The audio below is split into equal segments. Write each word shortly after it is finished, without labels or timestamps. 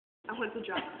I went to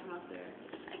drop it from up there,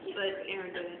 but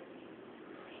Aaron didn't.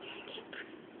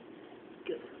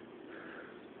 Good.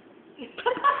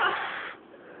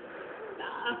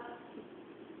 Nah.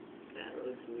 That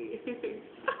looks weird.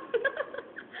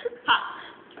 Ha!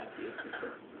 Trust you.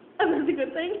 That's a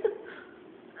good thing.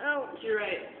 Oh, You're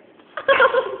right.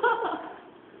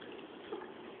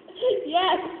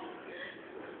 yes.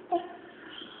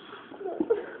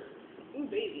 Ooh,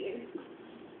 baby.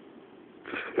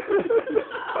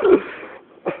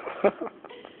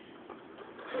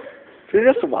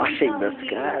 You're just washing this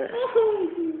guy.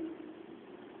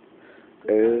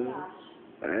 Oh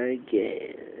my god.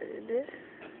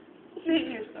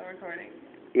 You're still recording.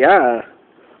 Yeah.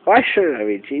 Why shouldn't I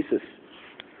be Jesus?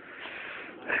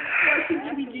 Why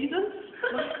shouldn't you be Jesus?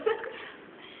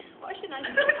 Why should I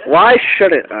do this? Why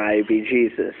shouldn't I be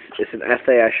Jesus? It's an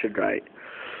essay I should write.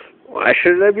 Why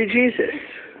shouldn't I be Jesus?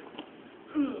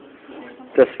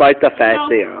 Despite the fact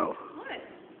they are.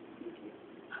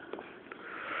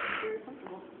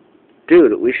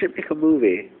 Dude, we should make a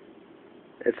movie.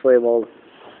 It's labeled,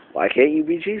 Why Can't You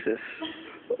Be Jesus?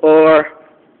 Or,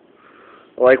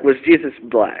 like, was Jesus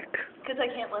black? Because I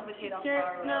can't levitate off Sure,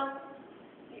 far. no.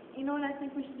 You know what I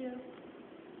think we should do?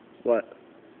 What?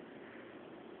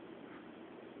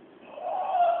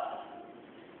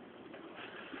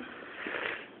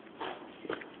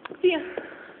 See ya.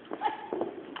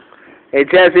 Hey,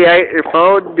 Jesse, I got your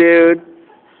phone, dude.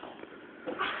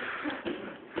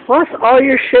 Plus all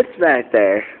your shit's back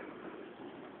there.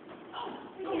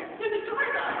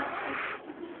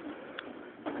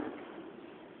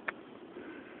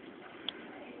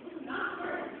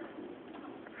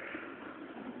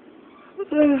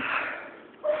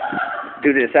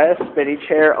 Dude, is that a spinny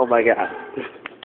chair? Oh my god.